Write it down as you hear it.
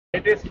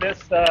It is this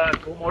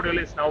crew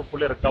module is now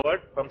fully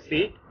recovered from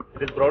sea.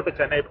 It is brought to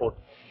Chennai port.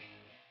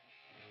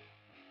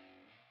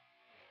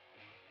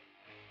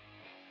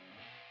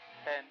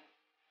 10,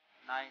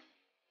 9,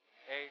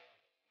 8,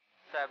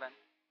 7,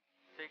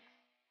 6,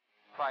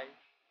 5,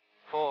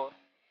 4,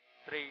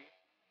 3,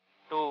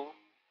 2,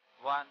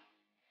 1,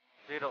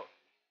 0.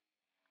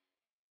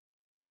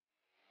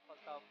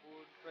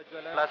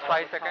 Plus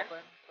 5 seconds.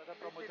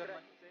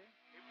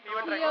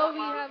 Here we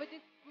have it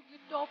at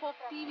top of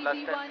Plus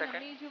 10 TVD1, a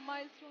seconds. major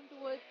milestone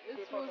towards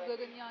ISRO's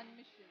Gaganyaan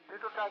mission.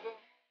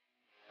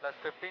 Plus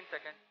 15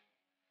 seconds.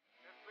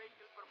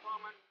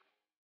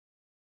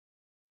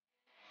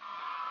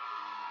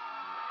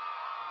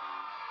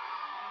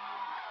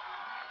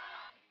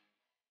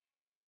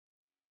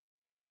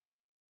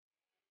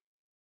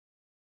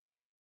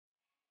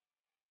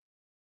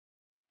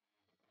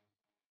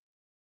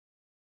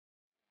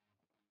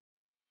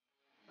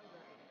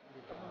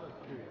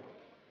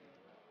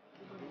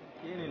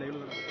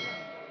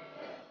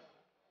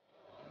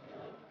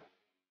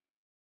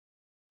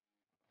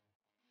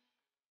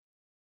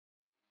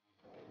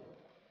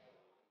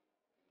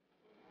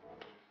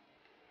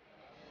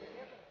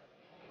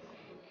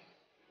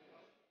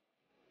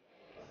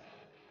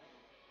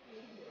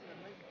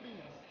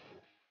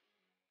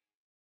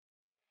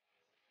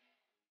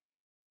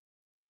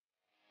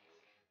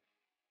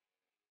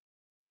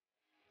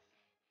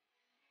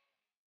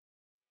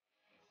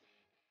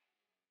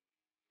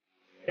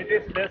 It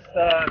is this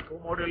crew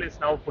module is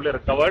now fully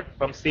recovered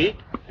from sea.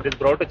 It is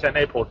brought to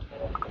Chennai port.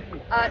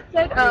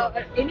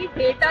 Sir, any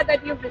data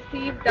that you've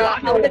received,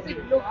 how does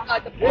it look,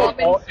 the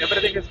performance?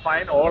 Everything is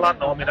fine. All are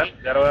nominal.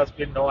 There has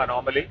been no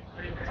anomaly.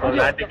 So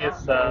landing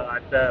is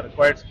at the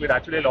required speed,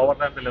 actually lower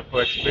than the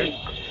required speed.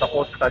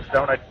 Supposed to touch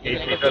down at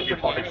 8 meters. We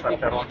found it's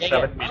at around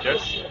 7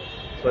 meters.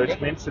 So it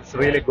means it's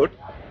really good.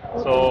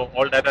 So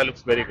all data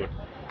looks very good.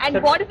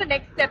 And what is the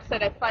next step, sir,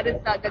 as far as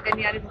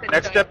Gaganyaan is concerned?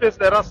 Next step is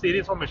there are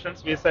series of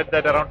missions. We said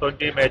that around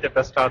 20 major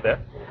tests are there.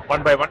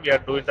 One by one, we are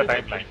doing the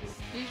timeline.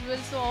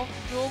 Visuals of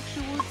drogue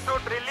shoots,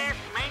 Suit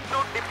release, main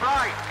suit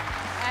deployed.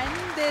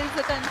 and there is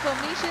a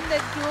confirmation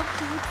that drogue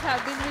shoots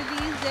have been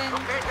released and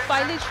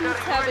pilot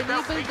shoots have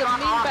enabled the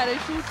main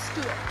parachutes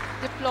to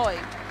deploy.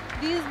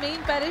 These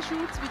main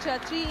parachutes, which are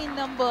 3 in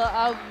number,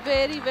 are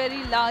very,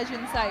 very large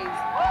in size,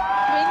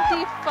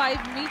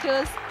 25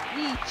 meters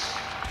each.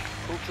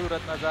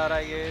 खूबसूरत नज़ारा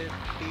ये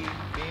 3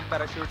 main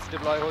parachutes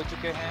deploy हो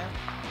चुके हैं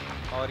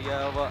और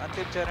यह वह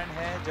अंतिम चरण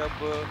है जब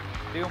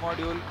क्रू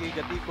मॉड्यूल की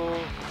गति को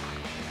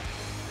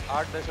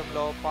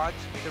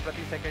 8.5 मीटर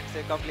प्रति सेकंड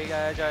से कम ले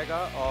जाया जाएगा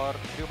और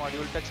क्रू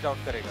मॉड्यूल टच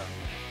डाउन करेगा.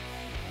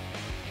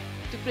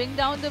 To bring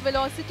down the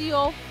velocity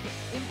of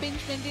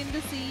impingement in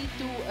the sea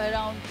to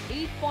around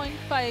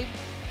 8.5.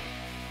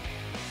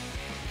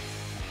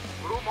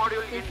 Crew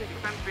module in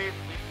descent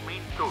phase with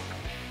main suit.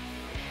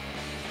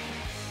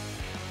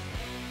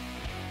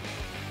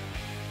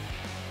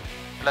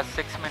 Plus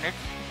 6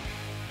 minutes.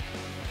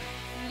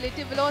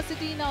 Relative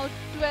velocity now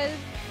 12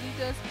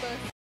 meters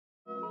per